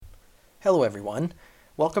Hello, everyone.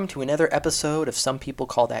 Welcome to another episode of Some People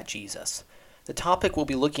Call That Jesus. The topic we'll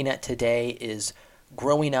be looking at today is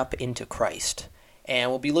growing up into Christ.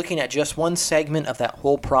 And we'll be looking at just one segment of that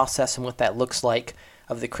whole process and what that looks like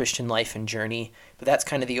of the Christian life and journey. But that's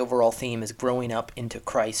kind of the overall theme, is growing up into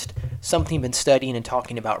Christ, something I've been studying and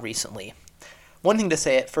talking about recently. One thing to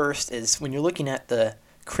say at first is when you're looking at the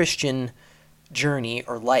Christian journey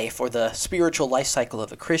or life, or the spiritual life cycle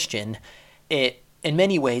of a Christian, it in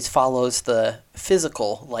many ways follows the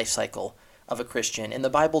physical life cycle of a Christian. And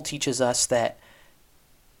the Bible teaches us that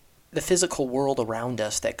the physical world around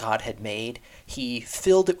us that God had made, he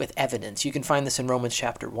filled it with evidence. You can find this in Romans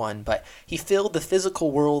chapter 1, but he filled the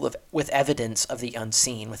physical world with evidence of the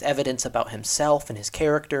unseen, with evidence about himself and his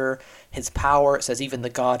character, his power, it says even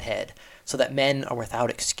the Godhead, so that men are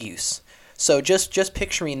without excuse. So just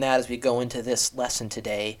picturing that as we go into this lesson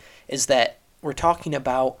today is that we're talking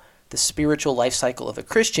about the spiritual life cycle of a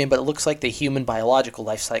Christian, but it looks like the human biological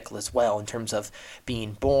life cycle as well, in terms of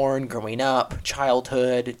being born, growing up,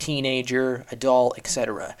 childhood, teenager, adult,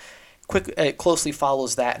 etc. It closely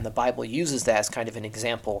follows that, and the Bible uses that as kind of an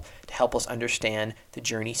example to help us understand the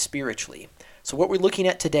journey spiritually. So what we're looking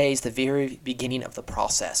at today is the very beginning of the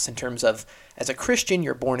process, in terms of, as a Christian,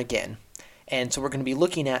 you're born again. And so we're going to be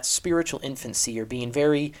looking at spiritual infancy, or being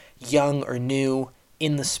very young or new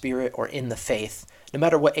in the spirit or in the faith, no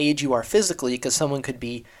matter what age you are physically, because someone could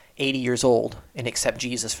be 80 years old and accept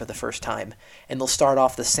Jesus for the first time, and they'll start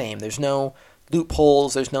off the same. There's no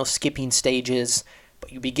loopholes, there's no skipping stages,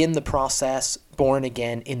 but you begin the process born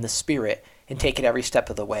again in the Spirit and take it every step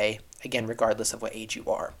of the way, again, regardless of what age you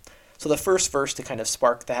are. So the first verse to kind of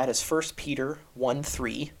spark that is 1 Peter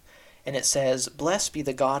 1:3, and it says, "Blessed be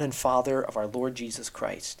the God and Father of our Lord Jesus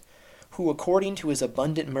Christ, who according to his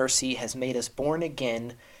abundant mercy has made us born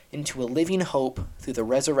again into a living hope through the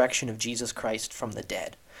resurrection of Jesus Christ from the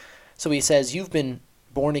dead." So he says you've been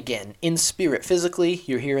born again in spirit. Physically,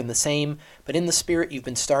 you're here in the same, but in the spirit, you've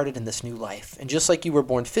been started in this new life. And just like you were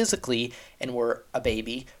born physically and were a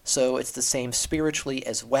baby, so it's the same spiritually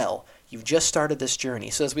as well. You've just started this journey.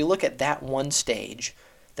 So as we look at that one stage,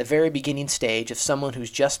 the very beginning stage of someone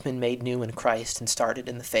who's just been made new in Christ and started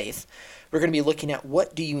in the faith, we're going to be looking at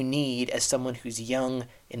what do you need as someone who's young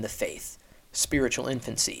in the faith, spiritual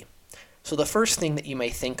infancy. So the first thing that you may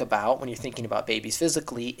think about when you're thinking about babies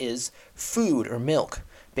physically is food or milk.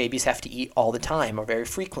 Babies have to eat all the time or very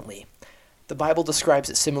frequently. The Bible describes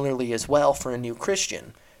it similarly as well for a new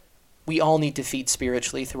Christian. We all need to feed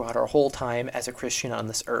spiritually throughout our whole time as a Christian on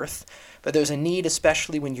this earth, but there's a need,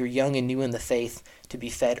 especially when you're young and new in the faith, to be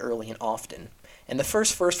fed early and often. And the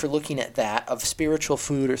first verse for looking at that, of spiritual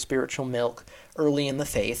food or spiritual milk early in the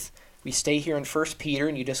faith, we stay here in 1 Peter,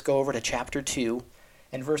 and you just go over to chapter 2,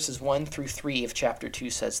 and verses 1 through 3 of chapter 2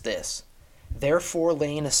 says this: "Therefore,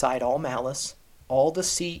 laying aside all malice, all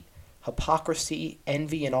deceit, hypocrisy,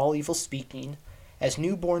 envy, and all evil speaking, as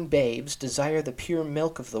newborn babes desire the pure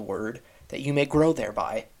milk of the word, that you may grow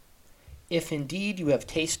thereby, if indeed you have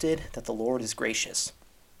tasted that the Lord is gracious."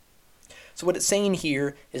 So what it's saying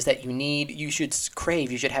here is that you should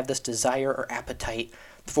crave, you should have this desire or appetite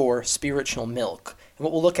for spiritual milk. And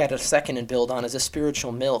what we'll look at in a second and build on is this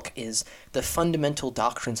spiritual milk is the fundamental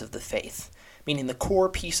doctrines of the faith, meaning the core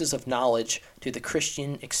pieces of knowledge to the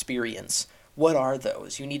Christian experience. What are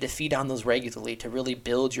those? You need to feed on those regularly to really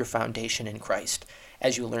build your foundation in Christ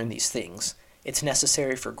as you learn these things. It's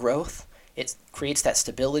necessary for growth. It creates that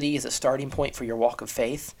stability as a starting point for your walk of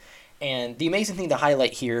faith. And the amazing thing to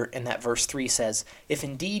highlight here in that verse 3 says, "If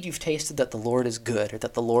indeed you've tasted that the Lord is good," or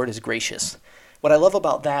that the Lord is gracious. What I love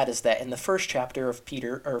about that is that in the first chapter of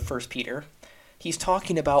 1 Peter, he's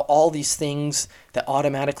talking about all these things that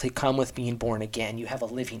automatically come with being born again. You have a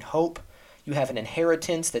living hope. You have an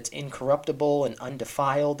inheritance that's incorruptible and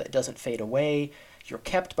undefiled, that doesn't fade away. You're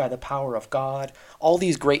kept by the power of God. All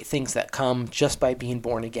these great things that come just by being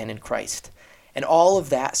born again in Christ. And all of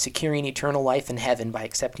that, securing eternal life in heaven by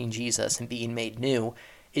accepting Jesus and being made new,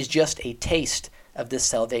 is just a taste of this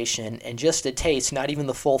salvation, and just a taste, not even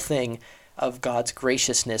the full thing, of God's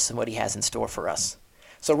graciousness and what he has in store for us.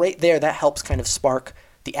 So right there, that helps kind of spark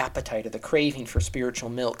the appetite or the craving for spiritual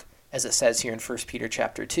milk, as it says here in 1 Peter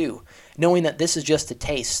chapter 2, knowing that this is just a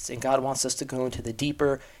taste, and God wants us to go into the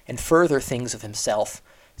deeper and further things of himself.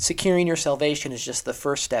 Securing your salvation is just the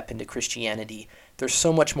first step into Christianity. There's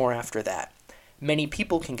so much more after that. Many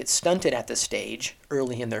people can get stunted at this stage,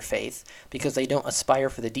 early in their faith, because they don't aspire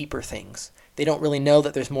for the deeper things. They don't really know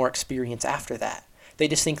that there's more experience after that. They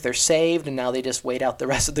just think they're saved, and now they just wait out the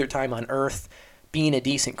rest of their time on earth, being a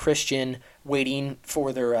decent Christian, waiting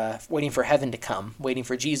for heaven to come, waiting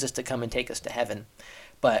for Jesus to come and take us to heaven.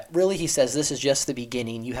 But really, he says this is just the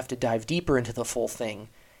beginning. You have to dive deeper into the full thing.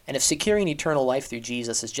 And if securing eternal life through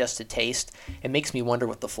Jesus is just a taste, it makes me wonder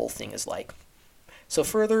what the full thing is like. So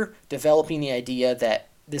further developing the idea that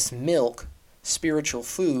this milk, spiritual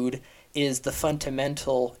food, is the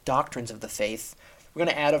fundamental doctrines of the faith, we're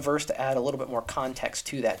going to add a verse to add a little bit more context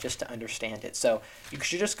to that just to understand it. So you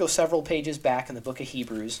should just go several pages back in the book of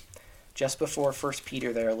Hebrews, just before 1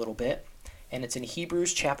 Peter there a little bit. And it's in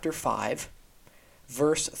Hebrews chapter 5,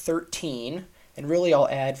 verse 13. And really I'll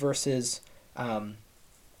add verses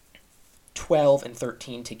 12 and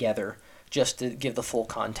 13 together just to give the full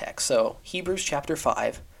context. So Hebrews chapter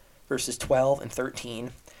 5, verses 12 and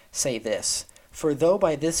 13 say this: "For though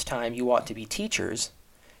by this time you ought to be teachers,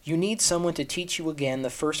 you need someone to teach you again the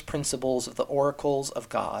first principles of the oracles of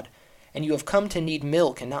God, and you have come to need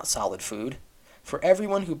milk and not solid food. For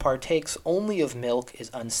everyone who partakes only of milk is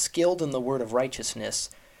unskilled in the word of righteousness,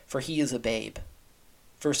 for he is a babe."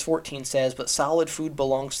 Verse 14 says, "But solid food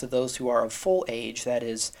belongs to those who are of full age, that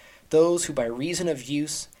is, those who by reason of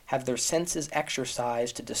use have their senses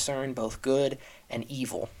exercised to discern both good and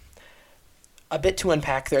evil." A bit to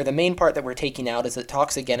unpack there. The main part that we're taking out is it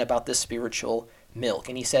talks again about this spiritual milk.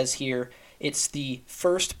 And he says here, it's the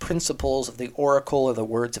first principles of the oracle or the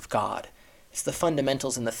words of God. It's the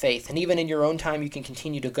fundamentals in the faith. And even in your own time, you can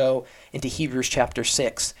continue to go into Hebrews chapter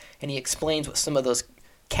 6, and he explains what some of those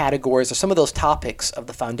categories or some of those topics of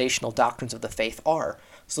the foundational doctrines of the faith are.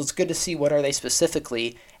 So it's good to see what are they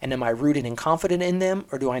specifically, and am I rooted and confident in them,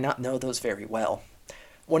 or do I not know those very well?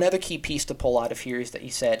 One other key piece to pull out of here is that he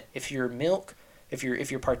said, if you're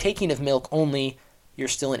partaking of milk only, you're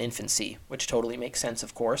still in infancy, which totally makes sense,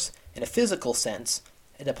 of course. In a physical sense,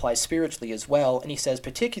 it applies spiritually as well. And he says,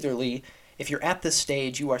 particularly, if you're at this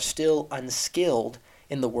stage, you are still unskilled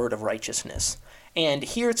in the word of righteousness. And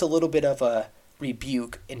here it's a little bit of a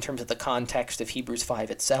rebuke in terms of the context of Hebrews 5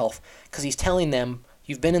 itself, because he's telling them,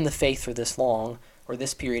 you've been in the faith for this long, or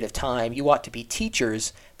this period of time, you ought to be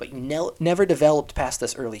teachers, but you never developed past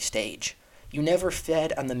this early stage. You never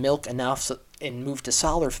fed on the milk enough and moved to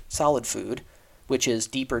solid food, which is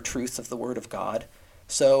deeper truth of the Word of God.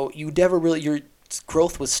 So you never really, your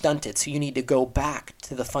growth was stunted, so you need to go back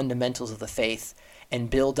to the fundamentals of the faith and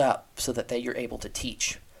build up so that you're able to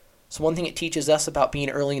teach. So one thing it teaches us about being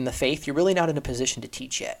early in the faith, you're really not in a position to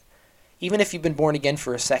teach yet. Even if you've been born again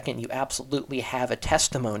for a second, you absolutely have a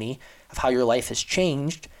testimony of how your life has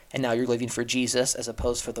changed, and now you're living for Jesus as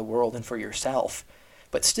opposed for the world and for yourself.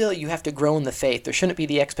 But still, you have to grow in the faith. There shouldn't be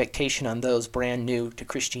the expectation on those brand new to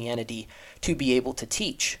Christianity to be able to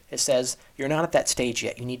teach. It says, you're not at that stage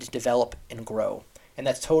yet. You need to develop and grow. And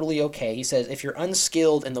that's totally okay. He says, if you're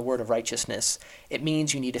unskilled in the word of righteousness, it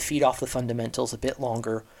means you need to feed off the fundamentals a bit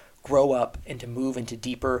longer, grow up, and to move into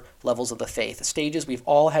deeper levels of the faith. The stages we've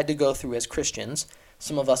all had to go through as Christians.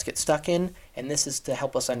 Some of us get stuck in, and this is to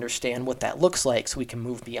help us understand what that looks like so we can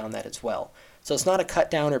move beyond that as well. So it's not a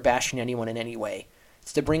cut down or bashing anyone in any way.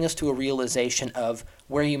 It's to bring us to a realization of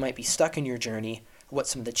where you might be stuck in your journey, what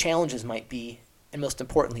some of the challenges might be, and most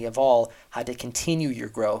importantly of all, how to continue your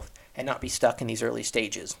growth and not be stuck in these early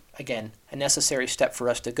stages. Again, a necessary step for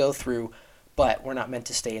us to go through, but we're not meant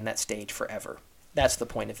to stay in that stage forever. That's the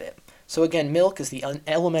point of it. So again, milk is the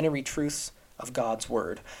elementary truths of God's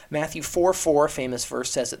word. Matthew 4:4, famous verse,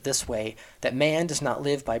 says it this way, that man does not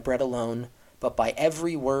live by bread alone, but by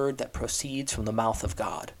every word that proceeds from the mouth of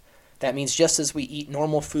God. That means just as we eat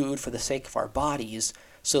normal food for the sake of our bodies,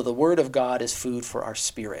 so the word of God is food for our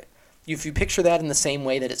spirit. If you picture that in the same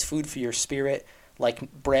way that it's food for your spirit,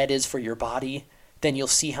 like bread is for your body, then you'll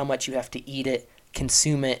see how much you have to eat it,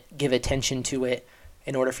 consume it, give attention to it,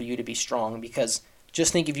 in order for you to be strong. Because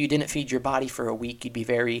just think, if you didn't feed your body for a week, you'd be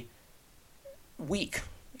very weak.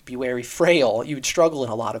 You'd be very frail. You would struggle in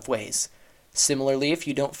a lot of ways. Similarly, if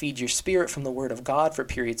you don't feed your spirit from the Word of God for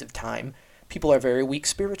periods of time, people are very weak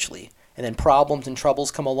spiritually. And then problems and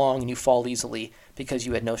troubles come along and you fall easily because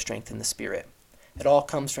you had no strength in the spirit. It all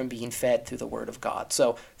comes from being fed through the Word of God.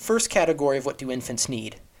 So, first category of what do infants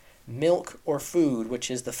need? Milk or food,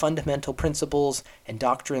 which is the fundamental principles and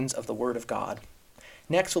doctrines of the Word of God.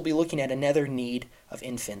 Next, we'll be looking at another need of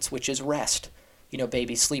infants, which is rest. You know,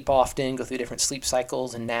 babies sleep often, go through different sleep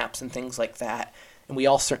cycles and naps and things like that. And we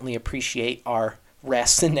all certainly appreciate our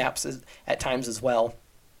rests and naps at times as well.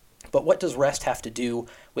 But what does rest have to do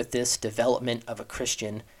with this development of a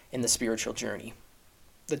Christian in the spiritual journey?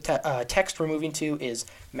 The text we're moving to is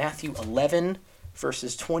Matthew 11,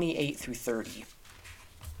 verses 28 through 30.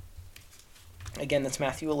 Again, that's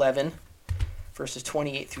Matthew 11, verses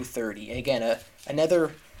 28 through 30. Again,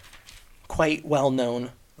 another quite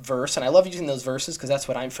well-known verse, and I love using those verses because that's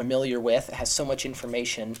what I'm familiar with. It has so much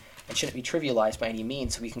information and shouldn't be trivialized by any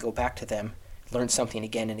means, so we can go back to them, learn something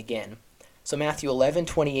again and again. So Matthew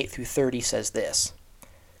 11:28 through 30 says this,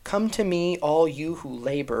 "Come to me, all you who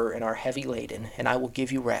labor and are heavy laden, and I will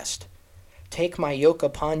give you rest. Take my yoke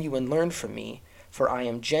upon you and learn from me, for I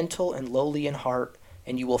am gentle and lowly in heart,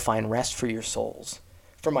 and you will find rest for your souls.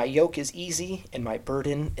 For my yoke is easy and my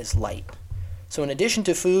burden is light." So in addition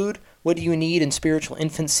to food, what do you need in spiritual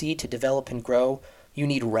infancy to develop and grow? You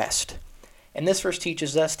need rest. And this verse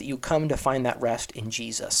teaches us that you come to find that rest in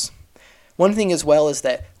Jesus. One thing as well is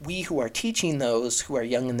that we who are teaching those who are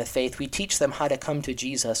young in the faith, we teach them how to come to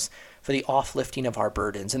Jesus for the off-lifting of our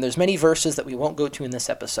burdens. And there's many verses that we won't go to in this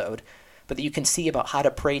episode, but that you can see about how to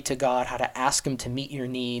pray to God, how to ask him to meet your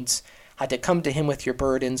needs, how to come to him with your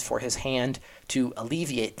burdens for his hand to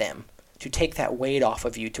alleviate them, to take that weight off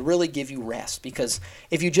of you, to really give you rest. Because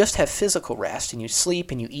if you just have physical rest and you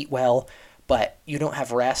sleep and you eat well, but you don't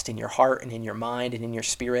have rest in your heart and in your mind and in your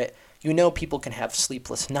spirit, you know people can have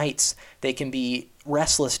sleepless nights. They can be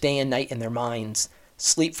restless day and night in their minds,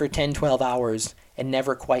 sleep for 10, 12 hours, and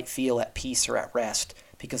never quite feel at peace or at rest,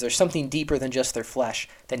 because there's something deeper than just their flesh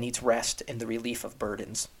that needs rest and the relief of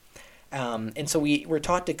burdens. And so we're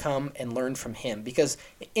taught to come and learn from him, because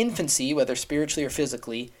infancy, whether spiritually or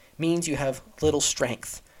physically, means you have little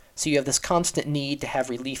strength. So you have this constant need to have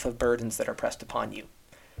relief of burdens that are pressed upon you.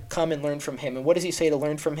 Come and learn from him. And what does he say to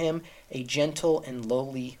learn from him? A gentle and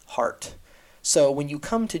lowly heart. So when you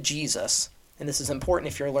come to Jesus, and this is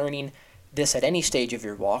important if you're learning this at any stage of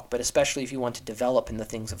your walk, but especially if you want to develop in the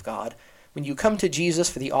things of God, when you come to Jesus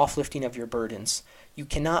for the off-lifting of your burdens, you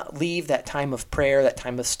cannot leave that time of prayer, that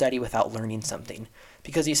time of study, without learning something.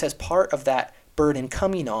 Because he says part of that burden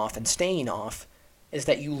coming off and staying off is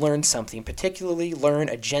that you learn something, particularly learn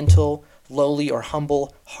a gentle, lowly, or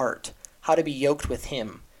humble heart, how to be yoked with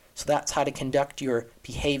him. So that's how to conduct your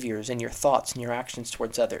behaviors and your thoughts and your actions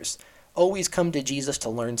towards others. Always come to Jesus to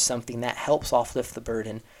learn something that helps off-lift the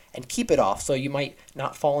burden and keep it off so you might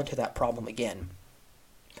not fall into that problem again.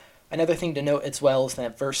 Another thing to note as well is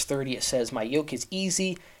that verse 30, it says, "My yoke is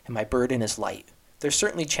easy and my burden is light." There's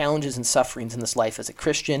certainly challenges and sufferings in this life as a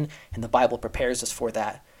Christian, and the Bible prepares us for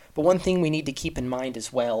that. But one thing we need to keep in mind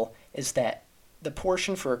as well is that the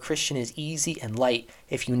portion for a Christian is easy and light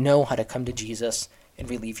if you know how to come to Jesus and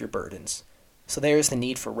relieve your burdens. So there's the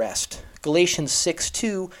need for rest. Galatians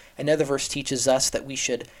 6:2, another verse, teaches us that we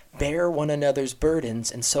should bear one another's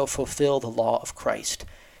burdens and so fulfill the law of Christ.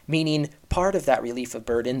 Meaning part of that relief of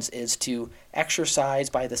burdens is to exercise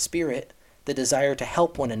by the Spirit the desire to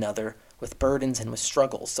help one another with burdens and with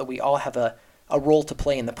struggles. So we all have a role to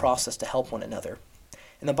play in the process to help one another.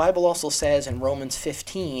 And the Bible also says in Romans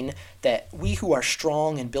 15 that we who are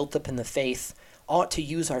strong and built up in the faith ought to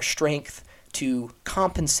use our strength to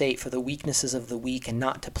compensate for the weaknesses of the weak and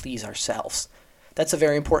not to please ourselves. That's a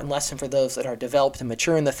very important lesson for those that are developed and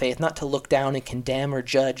mature in the faith, not to look down and condemn or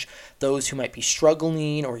judge those who might be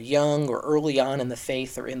struggling or young or early on in the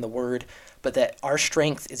faith or in the Word, but that our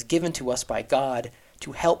strength is given to us by God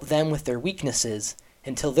to help them with their weaknesses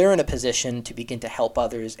until they're in a position to begin to help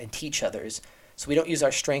others and teach others. So we don't use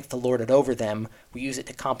our strength to lord it over them. We use it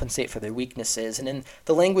to compensate for their weaknesses. And in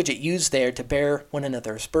the language it used there, to bear one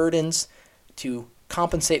another's burdens, to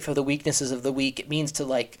compensate for the weaknesses of the weak, it means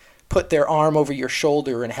to put their arm over your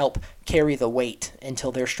shoulder and help carry the weight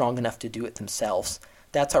until they're strong enough to do it themselves.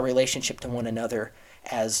 That's our relationship to one another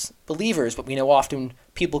as believers, but we know often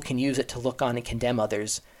people can use it to look on and condemn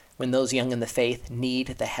others when those young in the faith need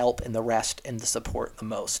the help and the rest and the support the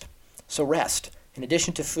most. So rest, in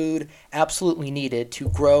addition to food, absolutely needed to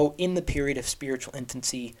grow in the period of spiritual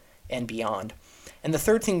infancy and beyond. And the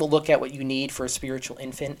third thing we'll look at what you need for a spiritual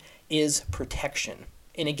infant is protection.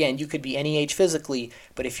 And again, you could be any age physically,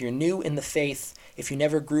 but if you're new in the faith, if you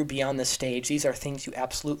never grew beyond this stage, these are things you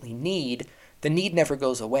absolutely need. The need never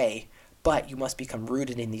goes away, but you must become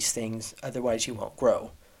rooted in these things, otherwise you won't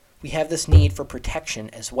grow. We have this need for protection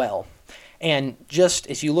as well. And just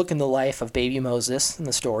as you look in the life of baby Moses in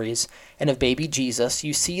the stories and of baby Jesus,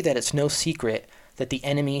 you see that it's no secret that the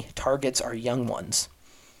enemy targets our young ones.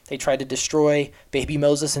 They tried to destroy baby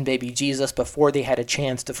Moses and baby Jesus before they had a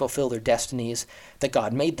chance to fulfill their destinies that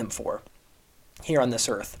God made them for here on this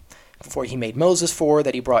earth. Before he made Moses for,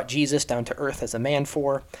 that he brought Jesus down to earth as a man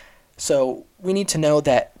for. So we need to know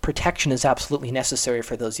that protection is absolutely necessary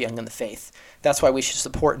for those young in the faith. That's why we should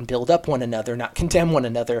support and build up one another, not condemn one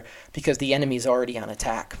another, because the enemy is already on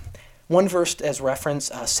attack. One verse as reference,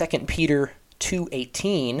 2 Peter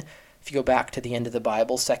 2:18. If you go back to the end of the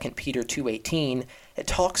Bible, 2 Peter 2:18, it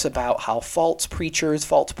talks about how false preachers,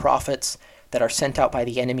 false prophets that are sent out by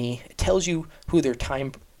the enemy, it tells you who their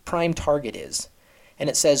prime target is. And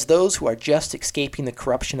it says those who are just escaping the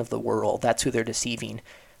corruption of the world, that's who they're deceiving,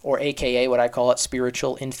 or aka what I call it,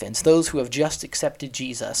 spiritual infants. Those who have just accepted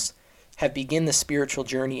Jesus have begun the spiritual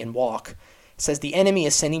journey and walk. It says the enemy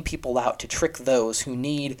is sending people out to trick those who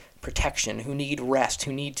need protection, who need rest,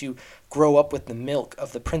 who need to grow up with the milk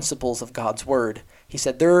of the principles of God's word. He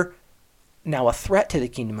said they're now a threat to the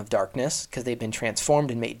kingdom of darkness because they've been transformed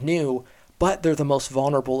and made new, but they're the most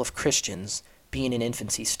vulnerable of Christians, being in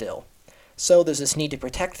infancy still. So there's this need to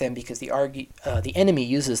protect them because the enemy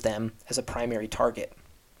uses them as a primary target.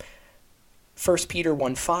 1 Peter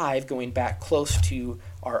 1:5, going back close to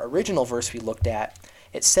our original verse we looked at,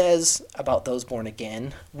 it says about those born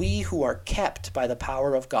again, "We who are kept by the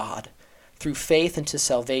power of God through faith unto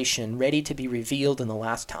salvation, ready to be revealed in the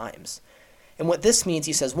last times." And what this means,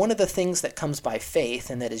 he says, one of the things that comes by faith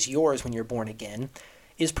and that is yours when you're born again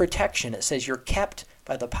is protection. It says you're kept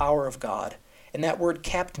by the power of God. And that word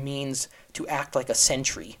kept means to act like a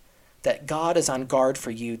sentry, that God is on guard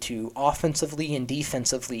for you to offensively and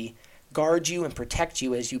defensively guard you and protect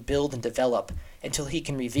you as you build and develop until he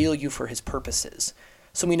can reveal you for his purposes.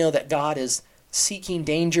 So we know that God is seeking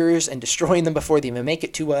dangers and destroying them before they even make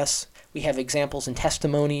it to us. We have examples and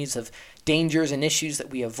testimonies of dangers and issues that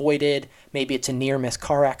we avoided. Maybe it's a near-miss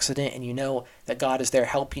car accident and you know that God is there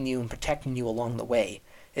helping you and protecting you along the way.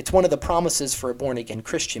 It's one of the promises for a born-again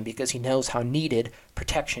Christian because he knows how needed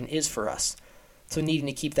protection is for us. So needing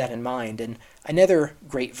to keep that in mind. And another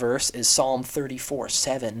great verse is Psalm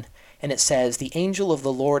 34:7, and it says, "The angel of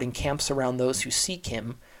the Lord encamps around those who seek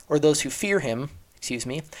him," or those who fear him,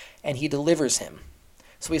 and he delivers him.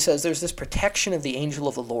 So he says there's this protection of the angel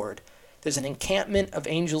of the Lord. There's an encampment of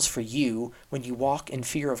angels for you when you walk in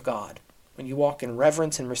fear of God, when you walk in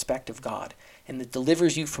reverence and respect of God, and it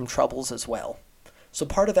delivers you from troubles as well. So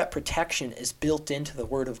part of that protection is built into the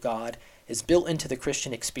Word of God, is built into the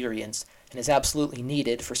Christian experience, and is absolutely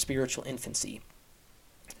needed for spiritual infancy.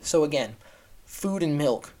 So again, food and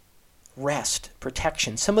milk, rest,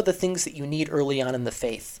 protection, some of the things that you need early on in the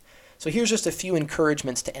faith. So here's just a few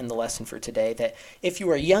encouragements to end the lesson for today, that if you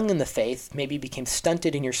are young in the faith, maybe became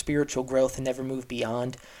stunted in your spiritual growth and never moved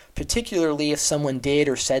beyond, particularly if someone did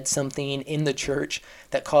or said something in the church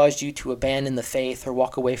that caused you to abandon the faith or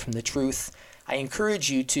walk away from the truth, I encourage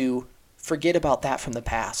you to forget about that from the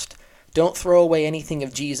past. Don't throw away anything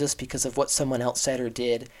of Jesus because of what someone else said or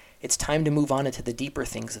did. It's time to move on into the deeper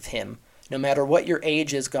things of him. No matter what your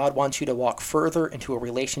age is, God wants you to walk further into a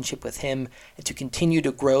relationship with him and to continue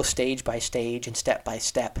to grow stage by stage and step by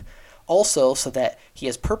step. Also, so that he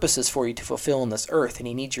has purposes for you to fulfill on this earth, and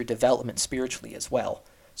he needs your development spiritually as well.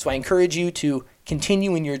 So I encourage you to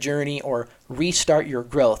continue in your journey or restart your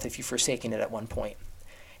growth if you've forsaken it at one point.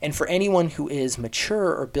 And for anyone who is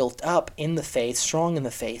mature or built up in the faith, strong in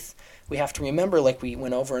the faith, we have to remember, like we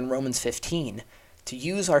went over in Romans 15, to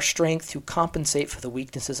use our strength to compensate for the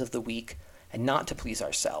weaknesses of the weak and not to please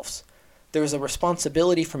ourselves. There is a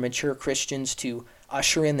responsibility for mature Christians to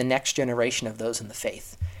usher in the next generation of those in the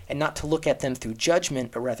faith, and not to look at them through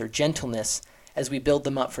judgment, but rather gentleness as we build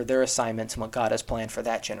them up for their assignments and what God has planned for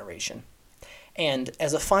that generation. And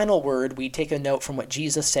as a final word, we take a note from what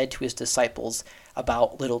Jesus said to his disciples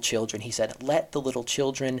about little children. He said, "Let the little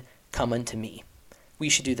children come unto me." We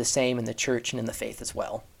should do the same in the church and in the faith as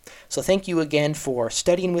well. So thank you again for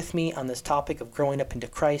studying with me on this topic of growing up into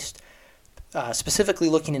Christ, specifically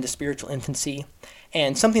looking into spiritual infancy.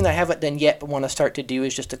 And something that I haven't done yet but want to start to do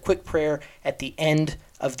is just a quick prayer at the end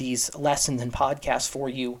of these lessons and podcasts for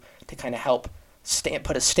you to kind of help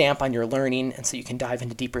put a stamp on your learning, and so you can dive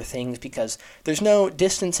into deeper things, because there's no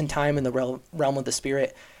distance and time in the realm of the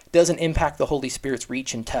Spirit. It doesn't impact the Holy Spirit's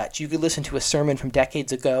reach and touch. You could listen to a sermon from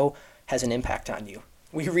decades ago, has an impact on you.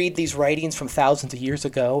 We read these writings from thousands of years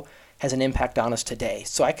ago, has an impact on us today.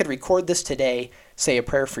 So I could record this today, say a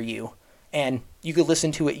prayer for you, and you could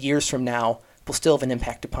listen to it years from now, will still have an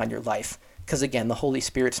impact upon your life. Because again, the Holy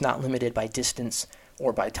Spirit's not limited by distance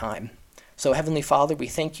or by time. So Heavenly Father, we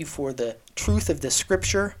thank you for the truth of this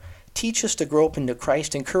scripture. Teach us to grow up into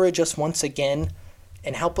Christ. Encourage us once again,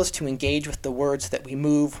 and help us to engage with the words that we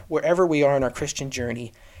move wherever we are in our Christian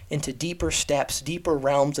journey into deeper steps, deeper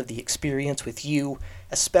realms of the experience with you,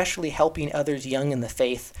 especially helping others young in the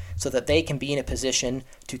faith so that they can be in a position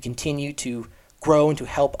to continue to grow and to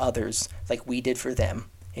help others like we did for them.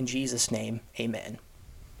 In Jesus' name, amen.